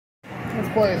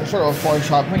play the Sugarloaf play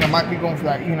shop. I think I might be going for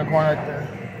that unicorn right there.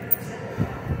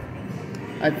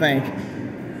 I think.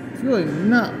 It's really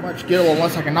not much gettable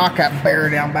unless I can knock that bear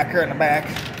down back here in the back.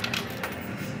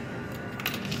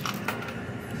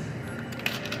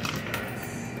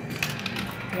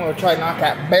 I'm going to try to knock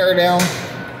that bear down.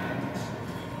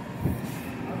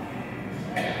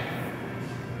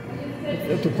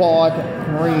 If the ball I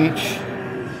can reach.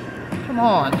 Come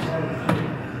on.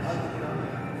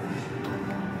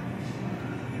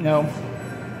 No.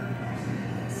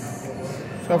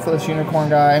 Let's go for this unicorn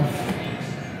guy.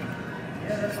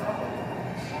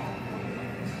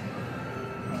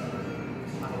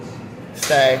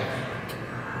 Stay.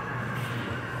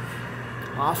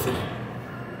 Awesome.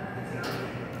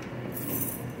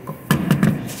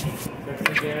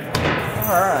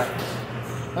 Alright.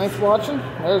 Thanks for watching.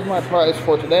 There's my prize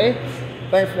for today.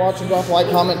 Thanks for watching. Drop a like,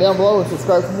 comment down below, and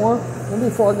subscribe for more. And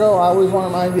before I go, I always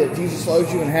want to remind you that Jesus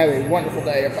loves you, and have a wonderful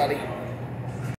day, everybody.